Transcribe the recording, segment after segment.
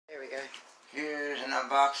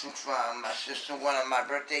unboxing from my sister, one of my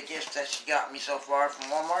birthday gifts that she got me so far from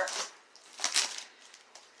Walmart.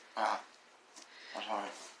 That's hard.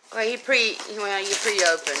 Well, you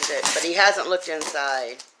pre-opened it, but he hasn't looked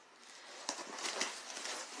inside.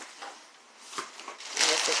 And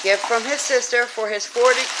it's a gift from his sister for his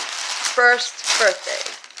 41st birthday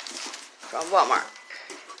from Walmart.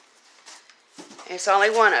 And it's only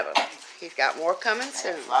one of them. He's got more coming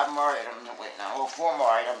soon. 5 more items. Wait, no, 4 more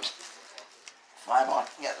items. 5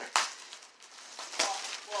 altogether.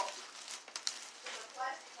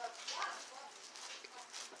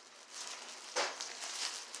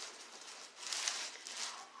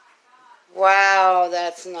 Wow,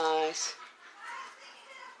 that's nice.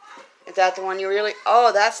 Is that the one you really...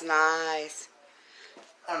 Oh, that's nice.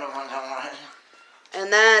 I don't know what I want.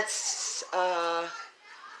 And that's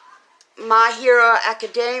My Hero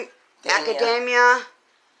Academia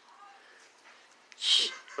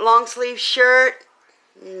long sleeve shirt.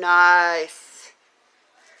 Nice.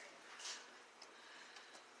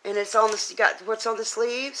 And it's on the... You got what's on the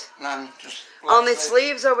sleeves? None. Just on the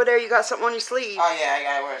sleeves over there, you got something on your sleeve. Oh yeah, I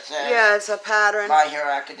got it where it says. Yeah, it's a pattern. My Hero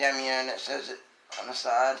Academia, and it says it on the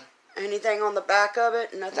side. Anything on the back of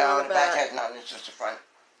it? Nothing no, on the back. No, the back has nothing. It's just the front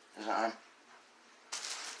design.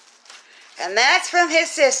 And that's from his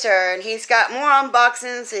sister, and he's got more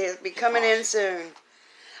unboxings. He'll be coming in soon.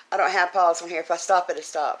 I don't have pause on here. If I stop it, it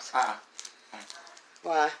stops.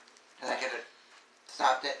 Why? Because I could have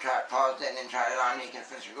stopped it, paused it, and then tried it on, and you can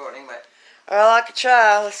finish recording, but... Well, I could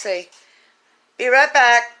try. Let's see. Be right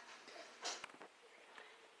back.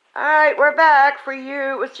 Alright, we're back. For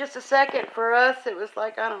you, it was just a second. For us, it was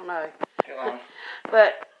like, I don't know. Too long.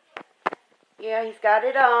 But, yeah, he's got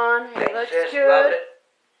it on. It looks good. Love it.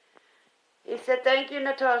 He said, thank you,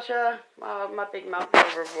 Natasha. Oh, my big mouth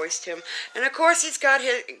over voiced him. And, of course, he's got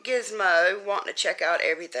his Gizmo wanting to check out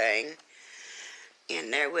everything in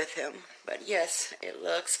there with him. But, yes, it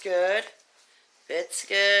looks good. Fits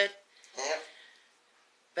good. Yep.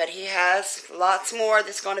 But he has lots more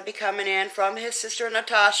that's going to be coming in from his sister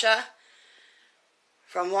Natasha,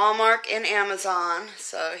 from Walmart and Amazon.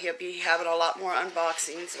 So he'll be having a lot more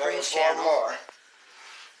unboxings for his channel. 4 more.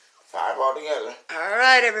 5 altogether.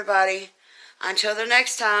 Alright, everybody. Until the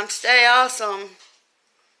next time, stay awesome.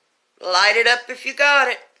 Light it up if you got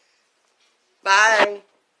it. Bye.